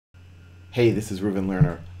Hey, this is Reuven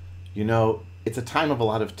Lerner. You know, it's a time of a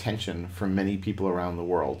lot of tension for many people around the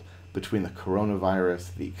world between the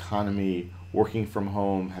coronavirus, the economy, working from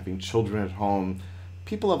home, having children at home.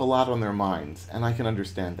 People have a lot on their minds, and I can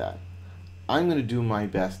understand that. I'm going to do my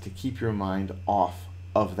best to keep your mind off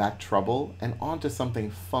of that trouble and onto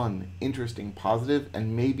something fun, interesting, positive,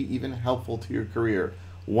 and maybe even helpful to your career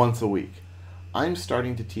once a week. I'm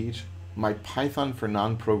starting to teach my Python for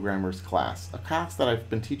Non-Programmers class, a class that I've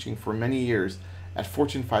been teaching for many years at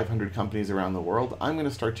Fortune 500 companies around the world. I'm going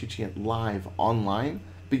to start teaching it live online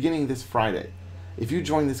beginning this Friday. If you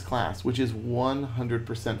join this class, which is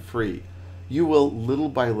 100% free, you will little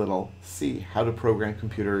by little see how to program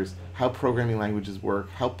computers, how programming languages work,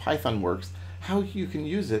 how Python works, how you can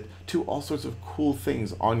use it to all sorts of cool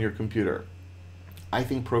things on your computer. I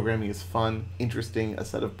think programming is fun, interesting, a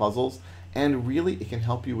set of puzzles, and really it can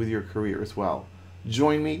help you with your career as well.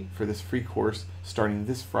 Join me for this free course starting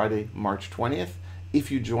this Friday, March 20th.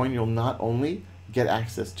 If you join, you'll not only get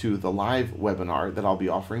access to the live webinar that I'll be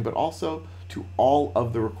offering, but also to all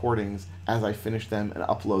of the recordings as I finish them and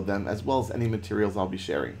upload them, as well as any materials I'll be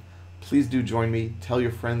sharing. Please do join me. Tell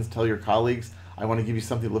your friends, tell your colleagues. I want to give you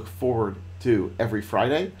something to look forward to every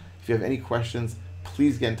Friday. If you have any questions,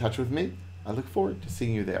 please get in touch with me. I look forward to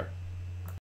seeing you there.